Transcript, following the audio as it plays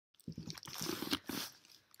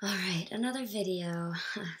Alright, another video.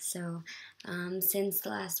 So, since the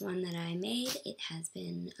last one that I made, it has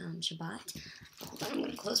been Shabbat. Hold on, I'm going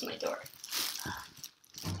to close my door.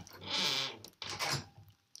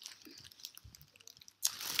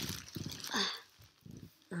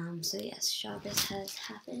 So yes, Shabbos has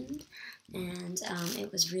happened, and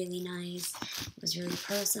it was really nice. It was really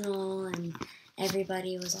personal, and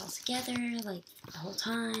everybody was all together, like, the whole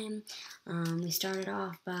time. We started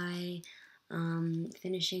off by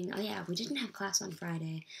finishing. Oh yeah, we didn't have class on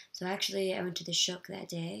Friday, so actually I went to the shuk that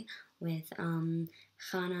day with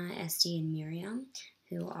Hannah, Esty, and Miriam,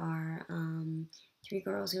 who are three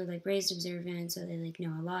girls who are like raised observant, so they like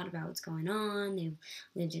know a lot about what's going on. They've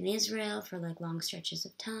lived in Israel for like long stretches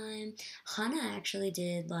of time. Hannah actually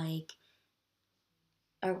did like,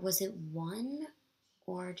 or was it one,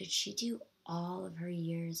 or did she do all of her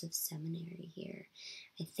years of seminary here?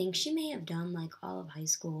 I think she may have done like all of high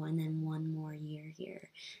school and then one more year here.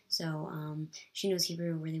 So she knows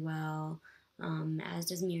Hebrew really well, as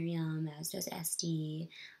does Miriam, as does Esty,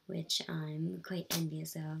 which I'm quite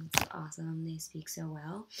envious of. It's awesome. They speak so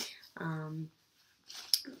well.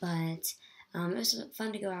 But it was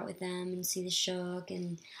fun to go out with them and see the shuk,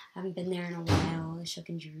 and I haven't been there in a while. The shuk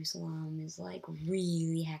in Jerusalem is like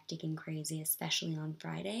really hectic and crazy, especially on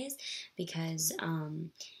Fridays, because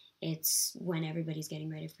it's when everybody's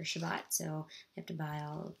getting ready for Shabbat, so they have to buy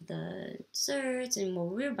all the desserts, and well,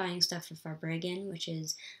 we were buying stuff for Farbregan, which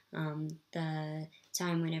is the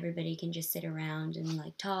time when everybody can just sit around and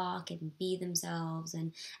like talk and be themselves,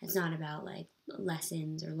 and it's not about like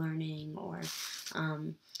lessons or learning or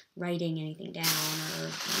writing anything down or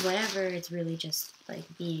whatever. It's really just like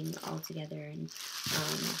being all together, and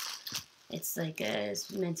it's like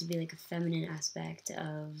it's meant to be like a feminine aspect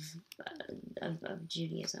of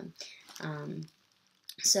Judaism.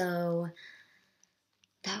 So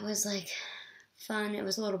that was like fun. It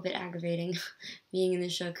was a little bit aggravating being in the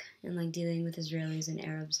shuk and like dealing with Israelis and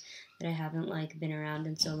Arabs that I haven't like been around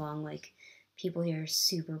in so long. Like, people here are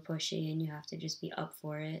super pushy, and you have to just be up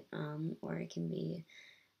for it, or it can be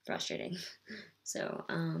frustrating. So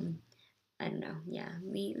I don't know. Yeah,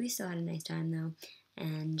 we still had a nice time though,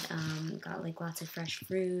 and got like lots of fresh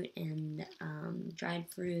fruit and dried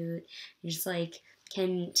fruit. You just like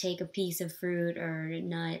can take a piece of fruit or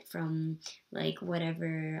nut from like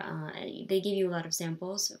whatever. They give you a lot of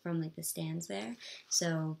samples from like the stands there,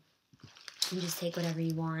 so you just take whatever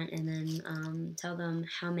you want, and then tell them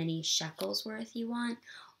how many shekels worth you want,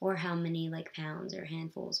 or how many like pounds or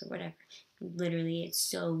handfuls or whatever. Literally, it's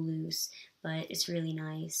so loose, but it's really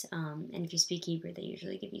nice. And if you speak Hebrew, they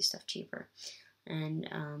usually give you stuff cheaper. And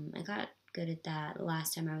I got good at that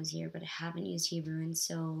last time I was here, but I haven't used Hebrew in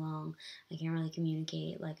so long. I can't really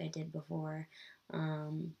communicate like I did before.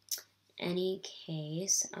 Any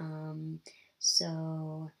case,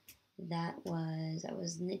 so that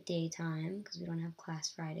was in the daytime because we don't have class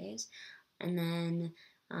Fridays, and then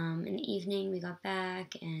in the evening we got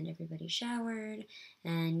back and everybody showered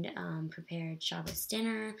and prepared Shabbos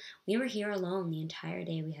dinner. We were here alone the entire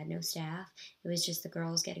day. We had no staff. It was just the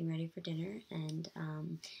girls getting ready for dinner, and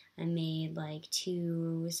I made like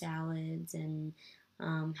 2 salads and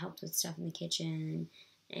helped with stuff in the kitchen,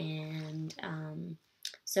 and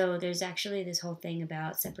so there's actually this whole thing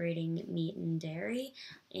about separating meat and dairy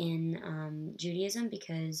in Judaism,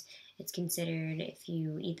 because it's considered, if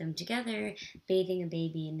you eat them together, bathing a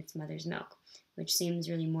baby in its mother's milk, which seems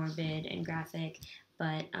really morbid and graphic,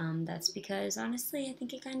 but that's because honestly I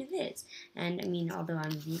think it kind of is. And I mean, although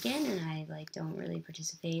I'm vegan and I like don't really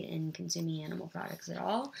participate in consuming animal products at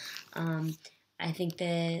all, I think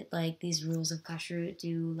that like these rules of kashrut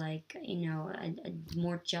do like, you know, a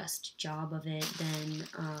more just job of it than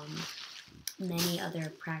many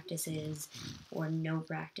other practices or no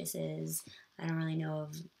practices. I don't really know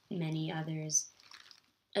of many others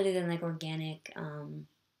other than like organic,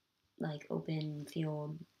 like open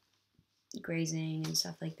field grazing and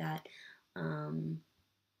stuff like that. You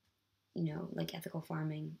know, like ethical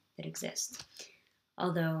farming that exists.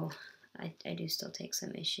 Although I do still take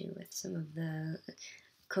some issue with some of the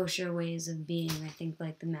kosher ways of being. I think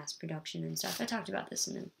like the mass production and stuff. I talked about this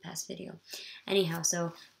in a past video. Anyhow,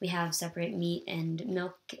 so we have separate meat and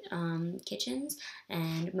milk kitchens,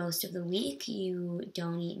 and most of the week you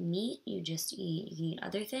don't eat meat. You just eat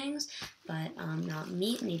other things, but not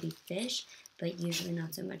meat. Maybe fish, but usually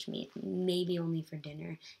not so much meat. Maybe only for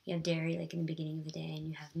dinner. You have dairy like in the beginning of the day, and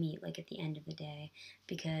you have meat like at the end of the day,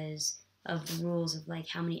 because the rules of like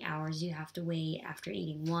how many hours you have to wait after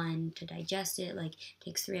eating one to digest it. Like it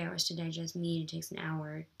takes 3 hours to digest meat, it takes an hour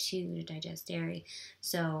or two to digest dairy.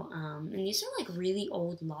 So and these are like really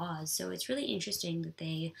old laws, so it's really interesting that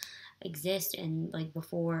they exist, and like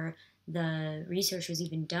before the research was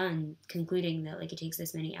even done concluding that like it takes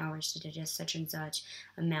this many hours to digest such and such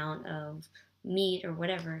amount of meat or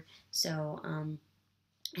whatever. So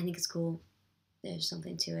I think it's cool. There's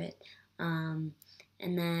something to it.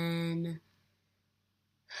 And then,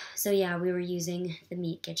 so yeah, we were using the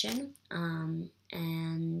meat kitchen,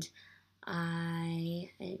 and I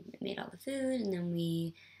made all the food, and then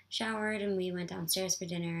we showered and we went downstairs for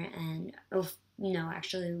dinner. And oh no,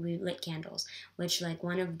 actually, we lit candles, which like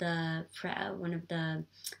one of the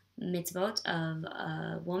mitzvot of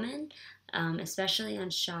a woman, especially on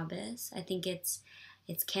Shabbos. I think it's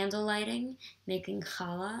candle lighting, making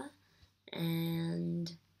challah,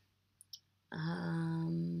 and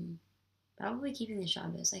probably keeping the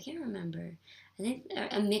Shabbos. I can't remember. I think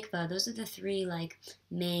a mikvah. Those are the three like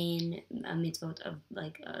main mitzvot of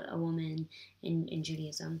like a woman in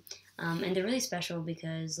Judaism, and they're really special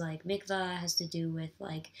because like mikvah has to do with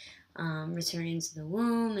like returning to the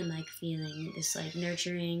womb and like feeling this like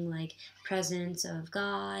nurturing like presence of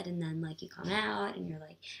God, and then like you come out and you're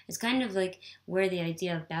like, it's kind of like where the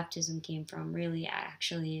idea of baptism came from. Really,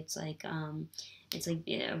 actually, it's like a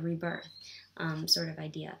rebirth sort of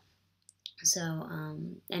idea. So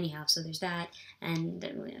anyhow, so there's that, and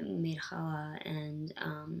we made challah, and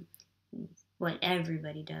what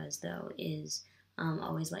everybody does though is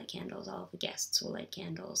always light candles. All of the guests will light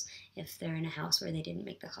candles if they're in a house where they didn't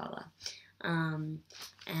make the challah.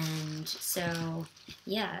 And so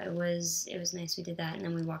yeah, it was nice. We did that, and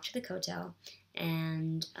then we walked to the kotel,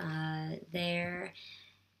 and there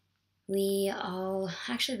we all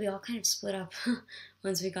kind of split up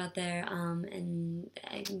once we got there, and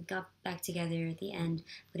I got back together at the end.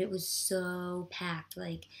 But it was so packed.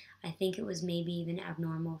 Like I think it was maybe even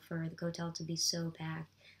abnormal for the hotel to be so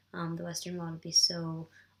packed. The Western Wall to be so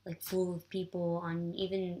like full of people on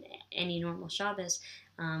even any normal Shabbos.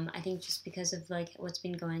 I think just because of like what's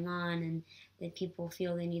been going on, and that people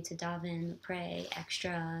feel they need to daven, pray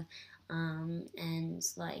extra, and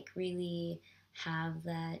like really have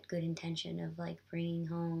that good intention of like bringing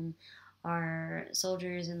home our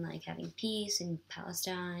soldiers and like having peace in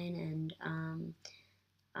Palestine. And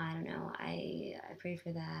I don't know, I pray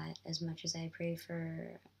for that as much as I pray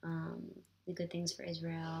for the good things for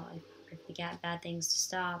Israel. I pray for the bad things to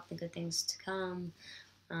stop, the good things to come,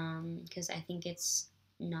 because I think it's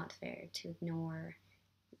not fair to ignore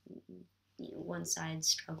one side's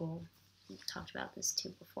struggle. We've talked about this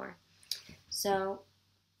too before. So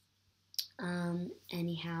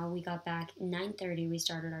anyhow, we got back 9:30. We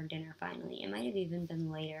started our dinner finally. It might have even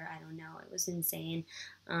been later. I don't know. It was insane.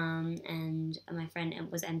 And my friend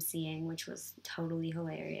was emceeing, which was totally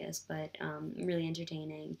hilarious, but really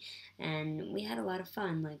entertaining. And we had a lot of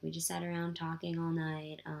fun. Like we just sat around talking all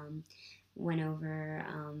night. Went over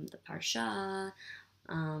the parsha,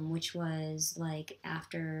 which was like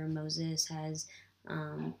after Moses has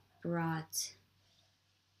brought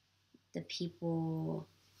the people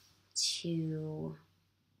to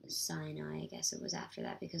Sinai. I guess it was after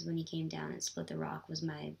that, because when he came down and split the rock was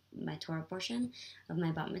my Torah portion of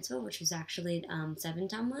my bat mitzvah, which was actually 7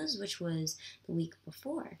 Tammuz, which was the week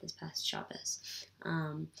before this past Shabbos.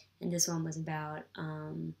 And this one was about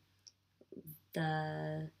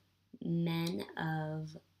the men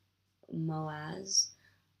of Moaz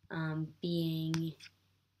being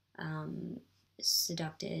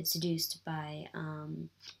seduced by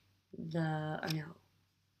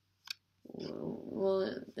well,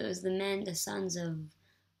 it was the sons of,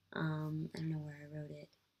 I don't know where I wrote it.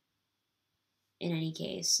 In any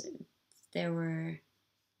case, there were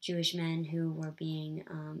Jewish men who were being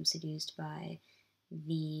seduced by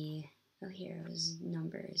here it was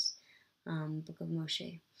Numbers, Book of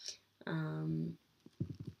Moshe,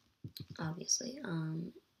 obviously.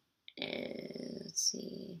 Let's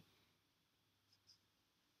see.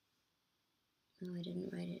 Oh, I didn't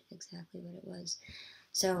write it exactly what it was.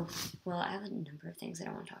 So, well, I have a number of things that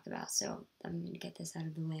I want to talk about, so I'm going to get this out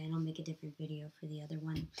of the way, and I'll make a different video for the other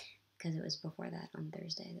one, because it was before that on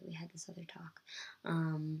Thursday that we had this other talk.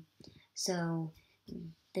 So,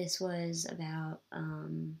 this was about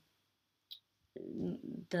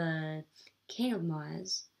the king of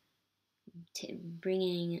Moaz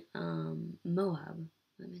bringing Moab,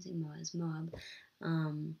 what am I saying, Moab,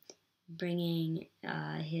 bringing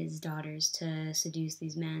his daughters to seduce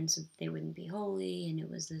these men so that they wouldn't be holy, and it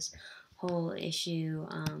was this whole issue,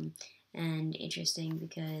 and interesting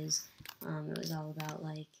because it was all about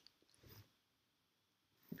like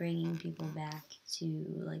bringing people back to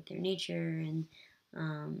like their nature and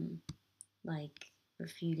like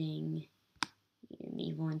refuting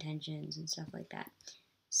evil intentions and stuff like that.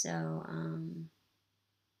 So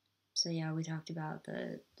so yeah, we talked about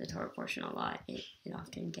the Torah portion a lot. It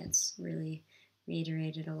often gets really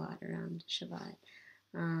reiterated a lot around Shabbat.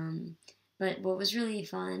 But what was really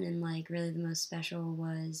fun and like really the most special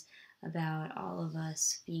was about all of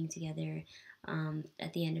us being together.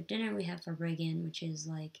 At the end of dinner, we have Farbregan, which is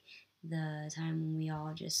like the time when we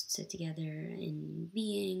all just sit together in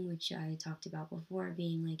being, which I talked about before,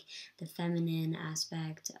 being like the feminine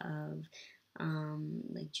aspect of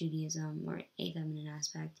like Judaism, or a feminine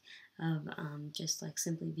aspect of just like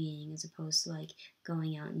simply being, as opposed to like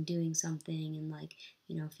going out and doing something and like,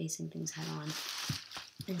 you know, facing things head on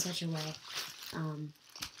in such a way.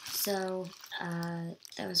 So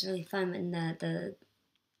that was really fun, and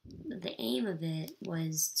the aim of it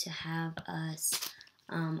was to have us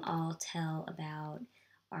all tell about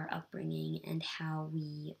our upbringing and how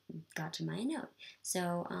we got to Mayanot.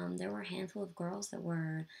 So there were a handful of girls that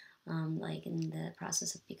were like in the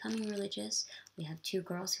process of becoming religious. We have 2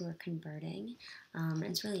 girls who are converting, and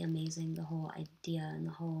it's really amazing, the whole idea and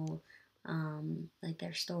the whole like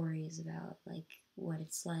their stories about like what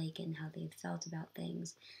it's like and how they've felt about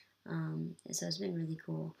things. So it's been really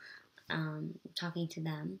cool talking to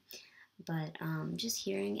them, but just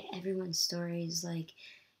hearing everyone's stories, like,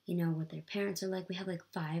 you know, what their parents are like. We have like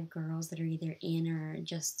 5 girls that are either in or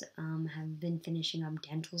just have been finishing up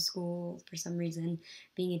dental school for some reason,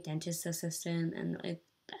 being a dentist assistant, and like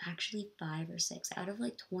actually 5 or 6 out of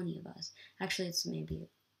like 20 of us. Actually, it's maybe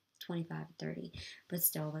 25 or 30, but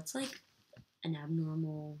still, that's like an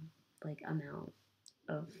abnormal like amount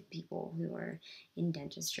of people who are in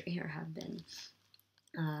dentistry or have been.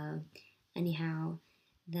 Anyhow,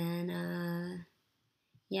 then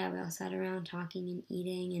yeah, we all sat around talking and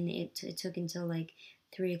eating, and it took until like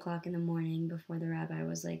 3 o'clock in the morning before the rabbi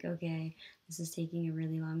was like, okay, this is taking a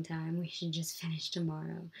really long time. We should just finish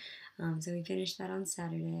tomorrow. So we finished that on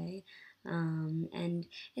Saturday. And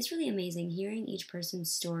it's really amazing. Hearing each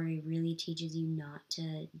person's story really teaches you not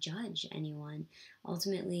to judge anyone.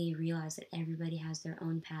 Ultimately, you realize that everybody has their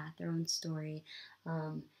own path, their own story,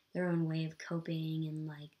 their own way of coping and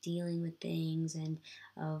like dealing with things, and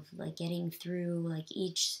of like getting through like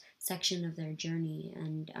each section of their journey.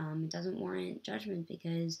 And it doesn't warrant judgment,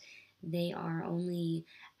 because they are only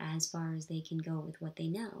as far as they can go with what they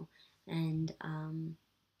know. And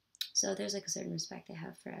so there's like a certain respect I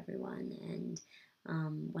have for everyone, and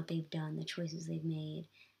what they've done, the choices they've made,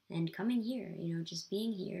 and coming here, you know, just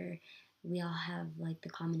being here. We all have like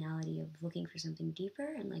the commonality of looking for something deeper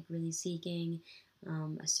and like really seeking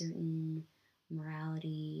a certain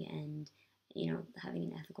morality, and, you know, having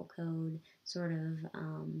an ethical code, sort of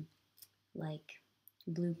like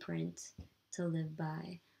blueprint to live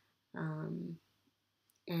by.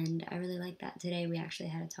 And I really like that. Today we actually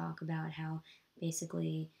had a talk about how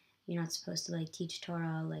basically you're not supposed to like teach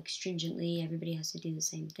Torah like stringently. Everybody has to do the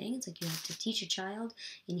same thing. It's like you have to teach a child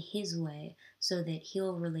in his way so that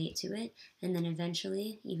he'll relate to it, and then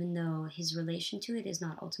eventually, even though his relation to it is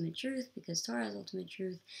not ultimate truth, because Torah is ultimate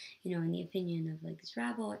truth, you know, in the opinion of like these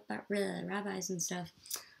rabbis and stuff,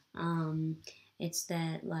 it's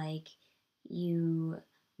that like you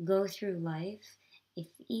go through life.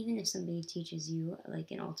 Even if somebody teaches you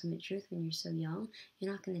like an ultimate truth when you're so young,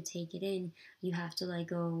 you're not going to take it in. You have to like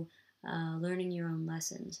go learning your own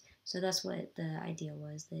lessons. So that's what the idea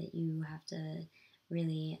was, that you have to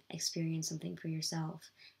really experience something for yourself,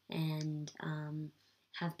 and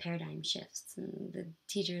have paradigm shifts. And the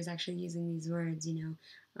teacher is actually using these words,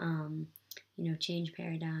 change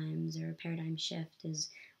paradigms, or a paradigm shift is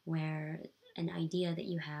where an idea that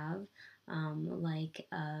you have, like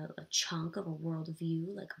a chunk of a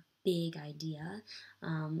worldview, like a big idea,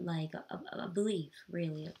 like a belief,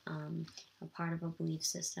 really, a part of a belief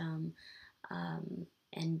system.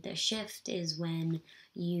 And the shift is when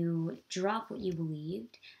you drop what you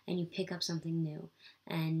believed and you pick up something new.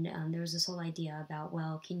 And there was this whole idea about,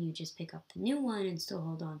 well, can you just pick up the new one and still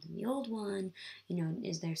hold on to the old one?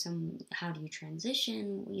 Is there how do you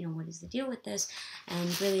transition? What is the deal with this?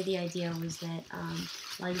 And really the idea was that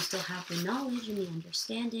while you still have the knowledge and the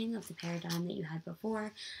understanding of the paradigm that you had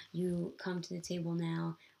before, you come to the table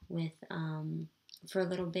now with, for a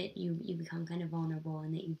little bit, you become kind of vulnerable,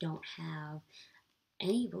 and that you don't have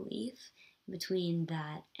any belief between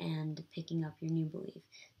that and picking up your new belief.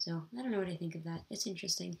 So I don't know what I think of that. It's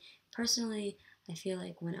interesting. Personally, I feel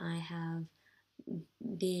like when I have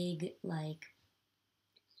big like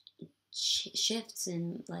shifts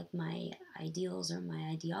in like my ideals or my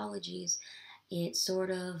ideologies, it sort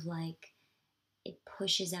of like it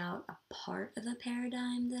pushes out a part of a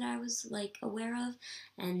paradigm that I was like aware of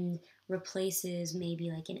and replaces maybe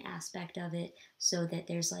like an aspect of it so that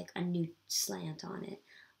there's like a new slant on it.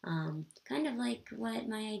 Kind of like what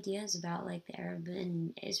my ideas about like the Arab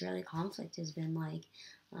and Israeli conflict has been like,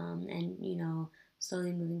 and you know,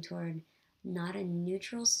 slowly moving toward not a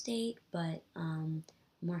neutral state, but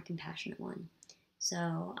more compassionate one.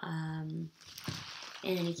 So,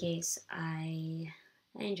 in any case, I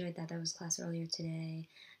enjoyed that. That was class earlier today.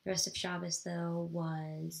 The rest of Shabbos though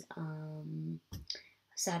was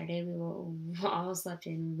Saturday. We all slept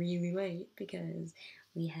in really late because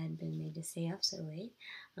we had been made to stay up so late,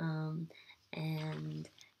 and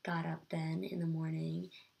got up then in the morning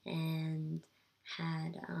and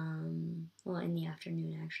had well, in the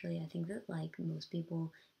afternoon actually. I think that like most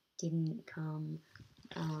people didn't come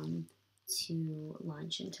to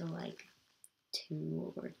lunch until like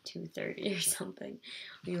 2 or 2:30 or something.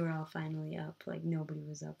 We were all finally up. Like nobody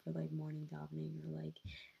was up for like morning davening or like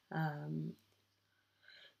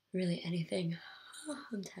really anything.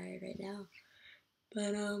 I'm tired right now.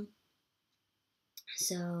 But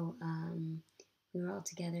so we were all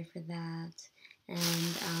together for that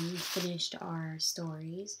and finished our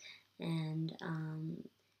stories and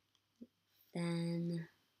then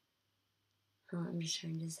I'm just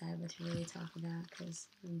trying to decide what to really talk about because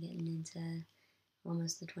I'm getting into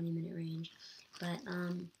almost the 20-minute range. But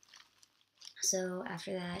so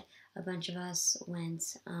after that, a bunch of us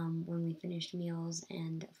went when we finished meals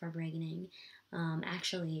and for beginning.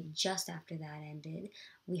 Actually, just after that ended,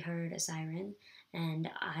 we heard a siren, and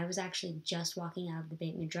I was actually just walking out of the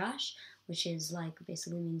Beit Midrash, which is like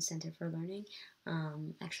basically means Center for Learning.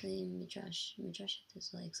 Actually, Midrash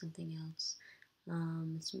is like something else.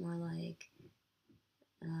 It's more like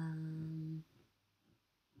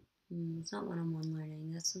it's not one-on-one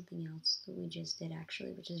learning. That's something else that we just did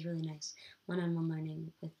actually, which is really nice. One-on-one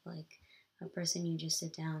learning with like a person you just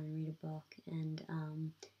sit down and read a book. And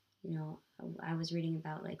you know, I was reading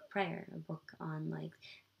about like prayer, a book on like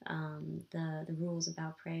the rules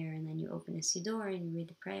about prayer, and then you open a siddur and you read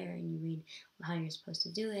the prayer and you read how you're supposed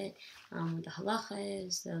to do it, what the halacha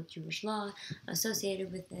is, the Jewish law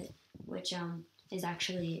associated with it, which is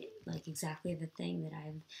actually like exactly the thing that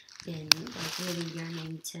I've been like really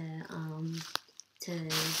yearning to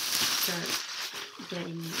start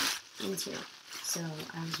getting into. So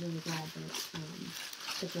I was really glad that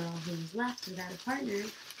the girl who was left without a partner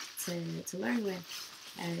to learn with,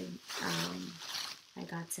 I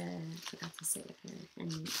got to sit with her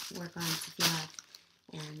and work on tefillah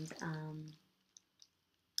and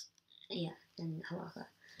and halacha.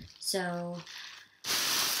 So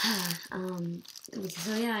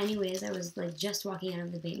so yeah, anyways, I was like just walking out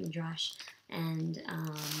of the Beit Midrash and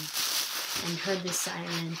heard this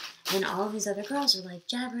siren, and all of these other girls were like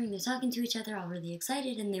jabbering, they're talking to each other, all really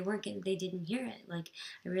excited, and they didn't hear it. Like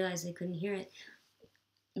I realized they couldn't hear it,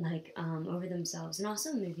 like over themselves, and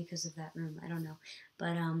also maybe because of that room, I don't know.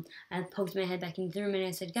 But I poked my head back into the room and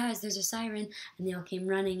I said, "Guys, there's a siren," and they all came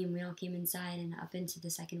running, and we all came inside and up into the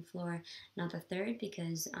second floor, not the third,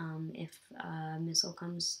 because if a missile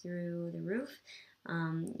comes through the roof,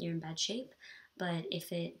 you're in bad shape. But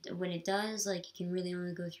when it does, like you can really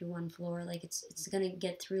only go through one floor. Like it's gonna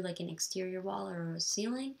get through like an exterior wall or a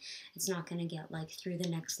ceiling. It's not gonna get like through the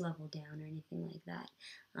next level down or anything like that.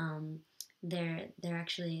 They're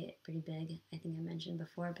actually pretty big. I think I mentioned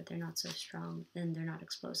before, but they're not so strong and they're not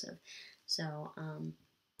explosive. So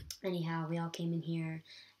anyhow, we all came in here,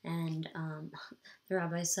 and the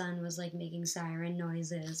rabbi's son was like making siren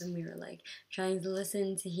noises, and we were like trying to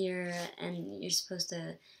listen to hear. And you're supposed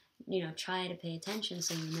to, you know, try to pay attention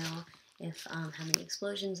so you know if how many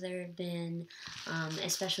explosions there have been,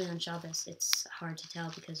 especially on Shabbos. It's hard to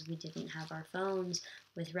tell because we didn't have our phones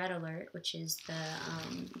with Red Alert, which is the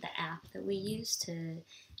app that we use to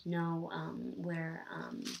know where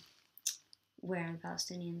the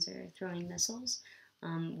Palestinians are throwing missiles.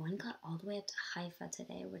 One got all the way up to Haifa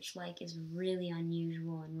today, which like is really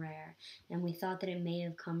unusual and rare. And we thought that it may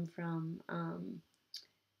have come from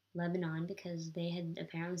Lebanon, because they had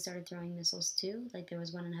apparently started throwing missiles too. Like there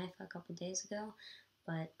was one in Haifa a couple days ago,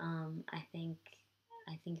 but I think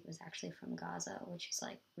it was actually from Gaza, which is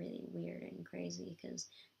like really weird and crazy because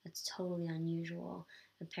that's totally unusual.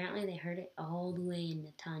 Apparently they heard it all the way in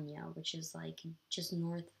Netanya, which is like just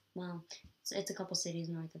north. Well, it's a couple cities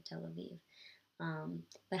north of Tel Aviv.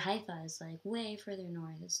 But Haifa is like way further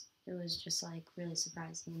north. It was just like really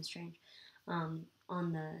surprising and strange on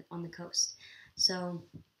the coast. So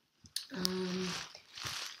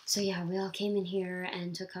So yeah, we all came in here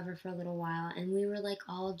and took cover for a little while, and we were like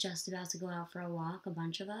all just about to go out for a walk, a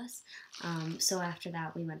bunch of us. So after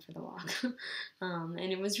that, we went for the walk,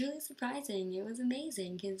 and it was really surprising. It was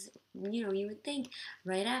amazing because you would think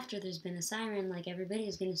right after there's been a siren, like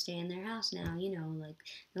everybody's gonna stay in their house now. Like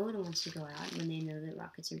no one wants to go out when they know that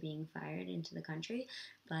rockets are being fired into the country,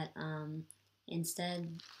 but instead,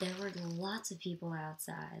 there were lots of people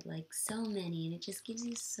outside, like so many, and it just gives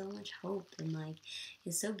you so much hope and like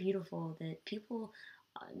it's so beautiful that people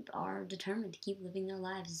are determined to keep living their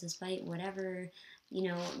lives despite whatever you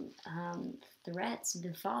know threats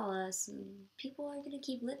befall us. People are going to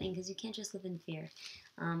keep living because you can't just live in fear,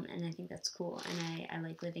 and I think that's cool, and I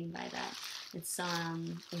like living by that. It's a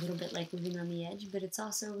little bit like living on the edge, but it's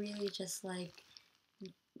also really just like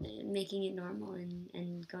making it normal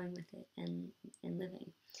and going with it and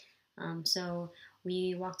living. So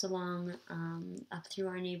we walked along up through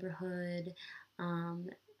our neighborhood. Um,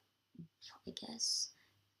 I guess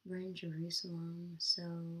we're in Jerusalem, so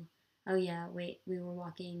oh yeah, wait, we were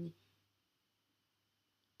walking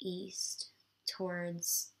east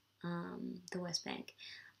towards the West Bank,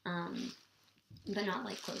 um, but not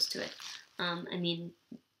like close to it. I mean,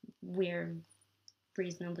 we're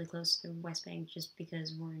reasonably close to the West Bank just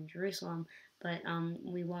because we're in Jerusalem. But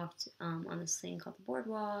we walked on this thing called the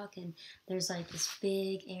boardwalk, and there's like this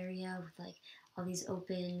big area with like all these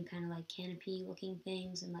open kind of like canopy looking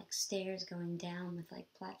things and like stairs going down with like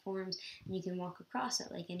platforms, and you can walk across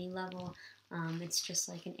at like any level. It's just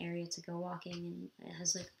like an area to go walking, and it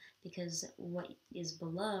has like, because what is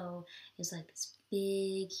below is like this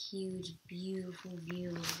big, huge, beautiful view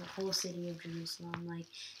of the whole city of Jerusalem, like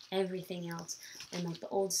everything else. And like the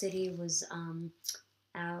old city was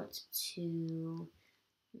out to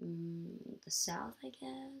the south, I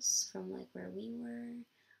guess, from like where we were.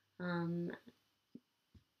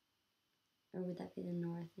 Or would that be the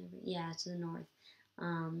north? Yeah, to the north.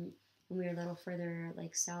 And we were a little further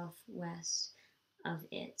like southwest of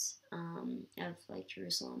it, of like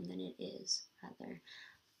Jerusalem than it is rather.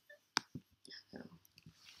 So,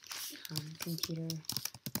 computer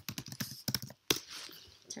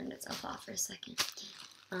turned itself off for a second.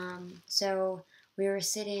 So we were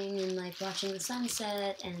sitting and like watching the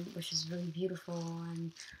sunset, and which is really beautiful,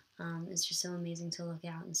 and it's just so amazing to look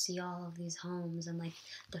out and see all of these homes, and like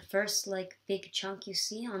the first like big chunk you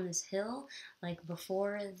see on this hill, like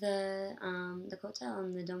before the Kotel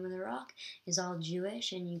and the Dome of the Rock, is all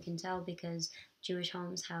Jewish, and you can tell because Jewish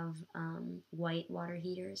homes have white water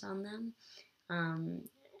heaters on them.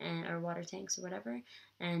 Or water tanks or whatever,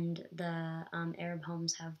 and the Arab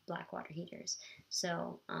homes have black water heaters.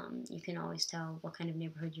 So you can always tell what kind of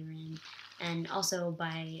neighborhood you're in, and also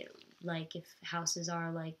by like if houses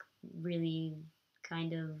are like really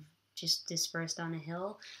kind of just dispersed on a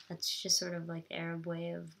hill, that's just sort of like the Arab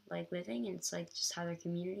way of like living, and it's like just how their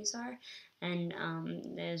communities are. And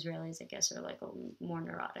the Israelis, I guess, are like more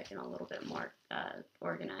neurotic and a little bit more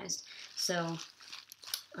organized. So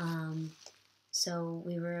so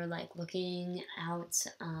we were like looking out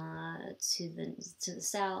to the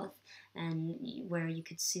south, and where you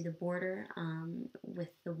could see the border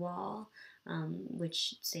with the wall,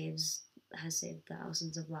 which has saved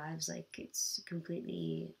thousands of lives. Like it's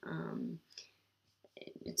completely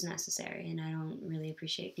it's necessary, and I don't really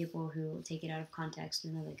appreciate people who take it out of context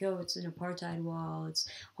and they're like, oh, it's an apartheid wall, it's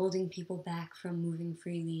holding people back from moving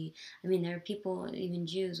freely. I mean, there are people, even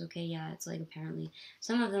Jews, okay, yeah, it's like apparently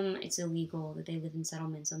some of them it's illegal that they live in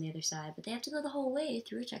settlements on the other side, but they have to go the whole way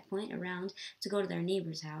through a checkpoint around to go to their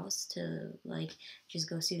neighbor's house to like just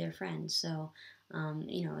go see their friends. So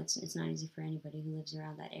it's not easy for anybody who lives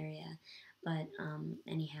around that area. But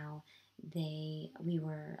anyhow, we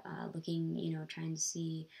were looking, trying to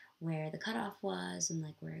see where the cutoff was and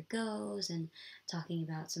like where it goes, and talking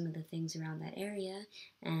about some of the things around that area.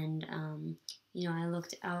 And I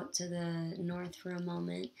looked out to the north for a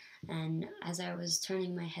moment, and as I was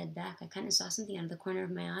turning my head back, I kind of saw something out of the corner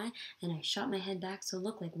of my eye, and I shot my head back to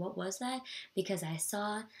look like, what was that? Because I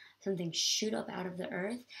saw something shoot up out of the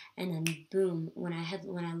earth, and then boom, when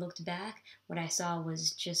I looked back, what I saw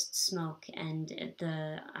was just smoke, and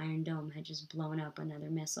the Iron Dome had just blown up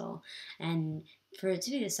another missile. And for it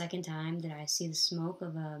to be the second time that I see the smoke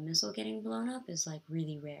of a missile getting blown up is like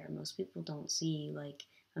really rare. Most people don't see like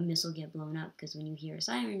a missile get blown up, because when you hear a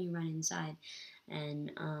siren, you run inside.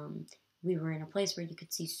 And we were in a place where you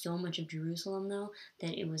could see so much of Jerusalem, though,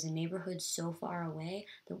 that it was a neighborhood so far away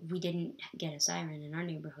that we didn't get a siren in our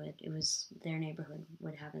neighborhood. It was their neighborhood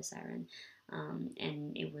would have a siren,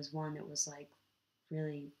 and it was one that was like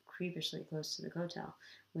really creepishly close to the hotel,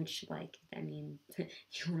 which, like, I mean, if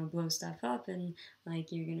you want to blow stuff up and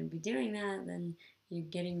like you're gonna be doing that, then you're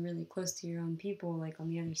getting really close to your own people, like on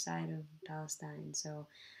the other side of Palestine. So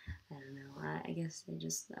I don't know. I guess they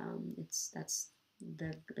just that's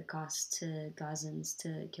the cost to Gazans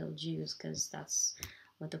to kill Jews, because that's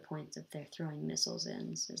what the point of their throwing missiles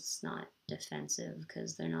in. So it's not defensive,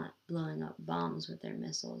 because they're not blowing up bombs with their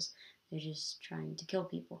missiles. They're just trying to kill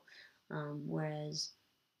people. Whereas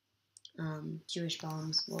Jewish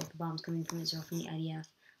bombs, well, the bombs coming from Israel from the IDF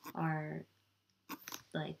are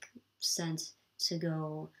like sent to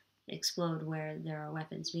go explode where there are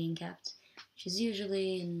weapons being kept, which is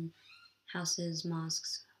usually in houses,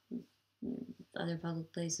 mosques, other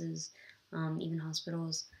public places, even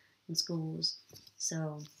hospitals and schools.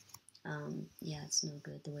 So, yeah, it's no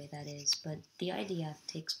good the way that is. But the IDF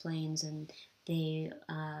takes planes and they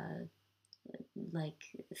like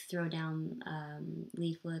throw down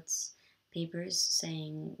leaflets, papers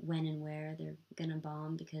saying when and where they're gonna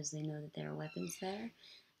bomb, because they know that there are weapons there,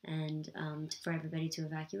 and for everybody to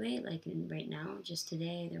evacuate. Like right now, just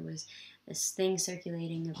today, there was this thing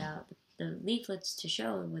circulating about the leaflets to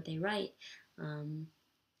show what they write, and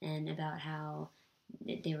about how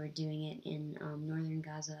they were doing it in northern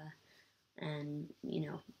Gaza, and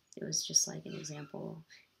it was just like an example.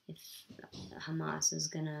 If Hamas is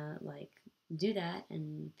gonna like do that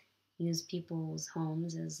and use people's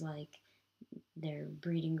homes as like their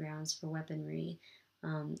breeding grounds for weaponry,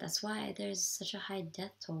 that's why there's such a high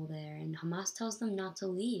death toll there. And Hamas tells them not to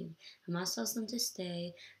leave. Hamas tells them to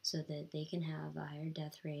stay so that they can have a higher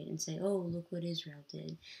death rate and say, oh, look what Israel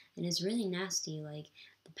did. And it's really nasty. Like,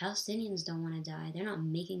 the Palestinians don't want to die. They're not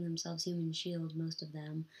making themselves human shields, most of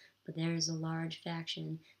them. But there's a large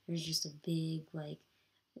faction. There's just a big, like,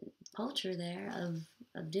 culture there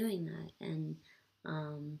of doing that. And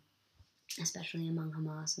especially among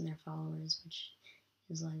Hamas and their followers, which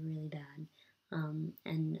is like really bad.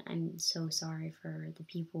 And I'm so sorry for the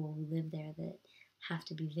people who live there that have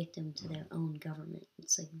to be victim to their own government.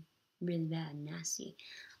 It's like really bad and nasty.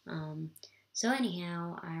 So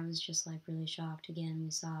anyhow, I was just like really shocked again.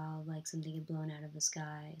 We saw like something get blown out of the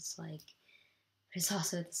sky. It's like, but it's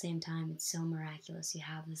also at the same time, it's so miraculous. You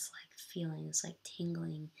have this like feeling, this like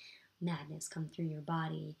tingling madness come through your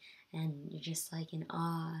body, and you're just like in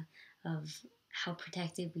awe of how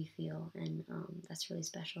protected we feel, and that's really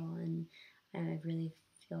special. And I really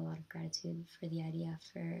feel a lot of gratitude for the IDF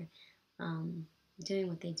for doing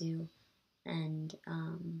what they do, and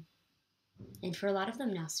for a lot of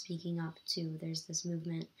them now speaking up too. There's this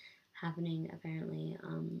movement happening apparently,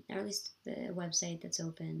 or at least the website that's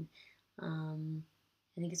open.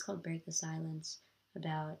 I think it's called Break the Silence,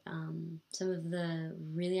 about some of the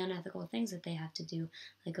really unethical things that they have to do,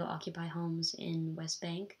 like go occupy homes in West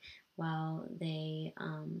Bank while they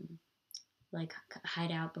like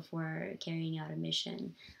hide out before carrying out a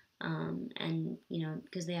mission. And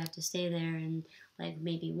because they have to stay there and like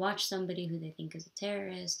maybe watch somebody who they think is a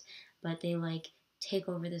terrorist, but they like take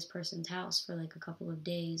over this person's house for like a couple of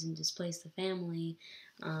days and displace the family,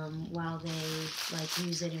 while they like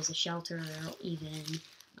use it as a shelter, or even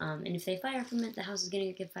and if they fire from it, the house is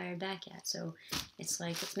gonna get fired back at. So it's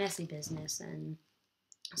like, it's messy business, and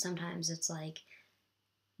sometimes it's like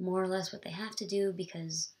more or less what they have to do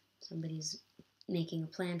because somebody's making a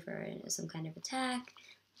plan for some kind of attack.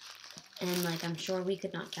 And like, I'm sure we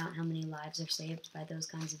could not count how many lives are saved by those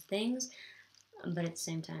kinds of things, but at the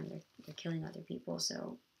same time, they're killing other people.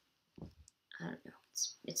 So I don't know.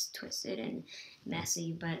 It's twisted and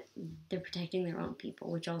messy, but they're protecting their own people,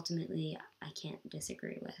 which ultimately I can't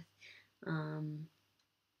disagree with.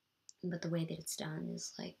 But the way that it's done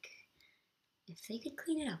is like, if they could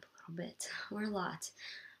clean it up a little bit, or a lot,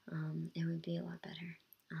 it would be a lot better.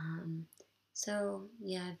 So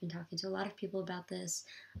yeah, I've been talking to a lot of people about this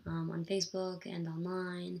on Facebook and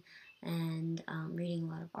online, and reading a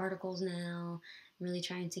lot of articles now. I'm really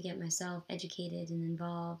trying to get myself educated and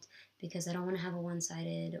involved, because I don't want to have a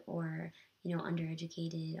one-sided or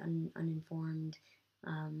undereducated, uninformed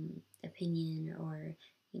opinion, or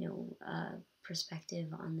perspective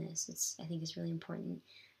on this. I think it's really important,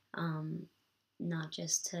 not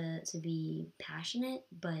just to be passionate,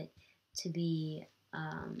 but to be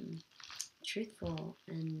truthful,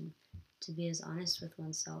 and to be as honest with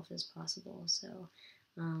oneself as possible. So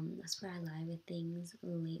that's where I lie with things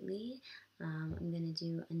lately. I'm going to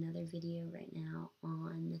do another video right now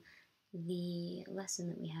on the lesson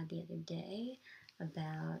that we had the other day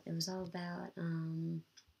it was all about,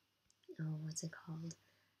 what's it called?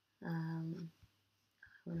 I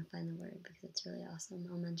want to find the word because it's really awesome.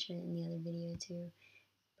 I'll mention it in the other video too.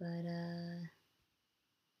 But,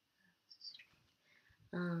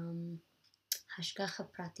 Hashgacha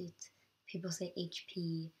Pratit. People say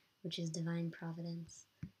HP, which is divine providence.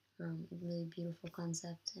 A really beautiful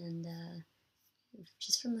concept, and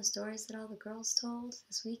just from the stories that all the girls told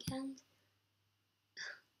this weekend,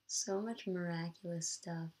 so much miraculous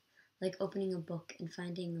stuff. Like opening a book and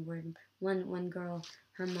finding the word. One girl,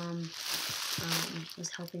 her mom was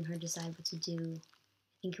helping her decide what to do.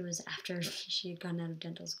 I think it was after she had gone out of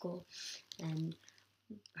dental school, and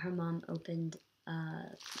her mom opened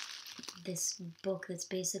this book that's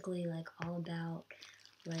basically like all about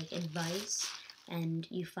like advice, and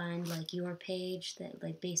you find like your page that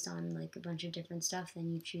like based on like a bunch of different stuff,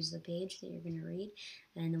 then you choose the page that you're gonna read,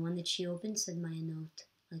 and the one that she opened said Mayanot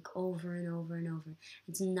like over and over and over.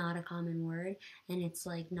 It's not a common word, and it's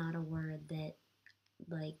like not a word that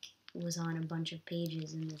like was on a bunch of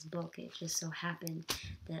pages in this book. It just so happened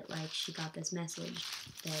that like she got this message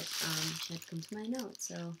that she had to come to my notes.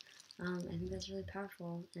 So I think that's really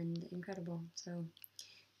powerful and incredible. So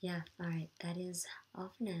yeah, all right, that is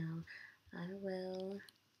all for now. I will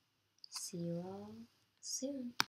see you all soon.